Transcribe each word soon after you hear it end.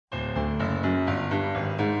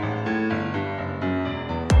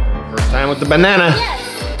time with the banana.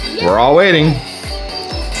 Yes. We're all waiting.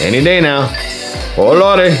 Any day now. Oh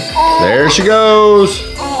lordy, there she goes.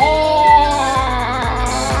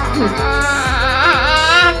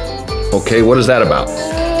 Okay, what is that about?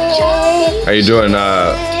 Are you doing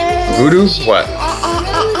voodoo? What?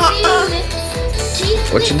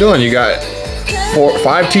 What you doing? You got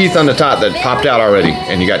 5 teeth on the top that popped out already,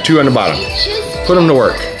 and you got 2 on the bottom. Put them to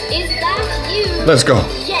work. Is that you? Let's go.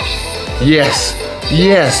 Yes. Yes.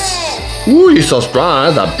 Yes. Ooh, you're so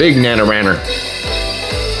strong. That's a big nanaraner.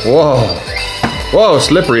 Whoa. Whoa,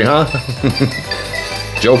 slippery, huh?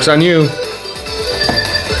 Joke's on you.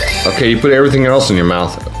 Okay, you put everything else in your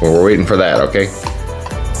mouth. Well, we're waiting for that, okay?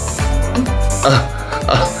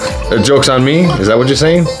 The joke's on me? Is that what you're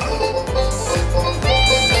saying?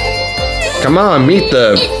 Come on, meet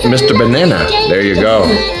the Mr. Banana. There you go.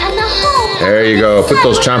 There you go. Put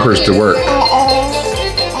those chompers to work. If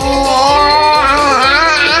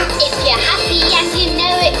you're happy and you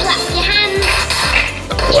know it, clap your hands.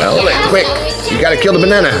 Well, quick. You gotta kill the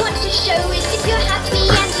banana.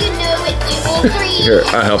 Here,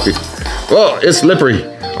 I'll help you. Whoa, it's slippery.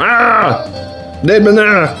 Ah! Dead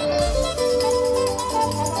banana.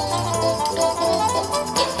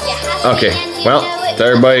 Okay, well, to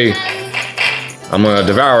everybody, I'm gonna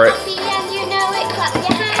devour it.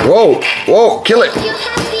 Whoa, whoa, kill it.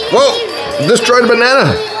 Whoa, destroy the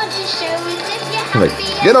banana. Like,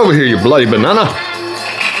 get over here, you bloody banana.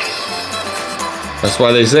 That's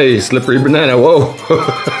why they say slippery banana, whoa.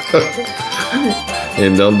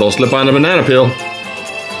 And don't slip on the banana peel.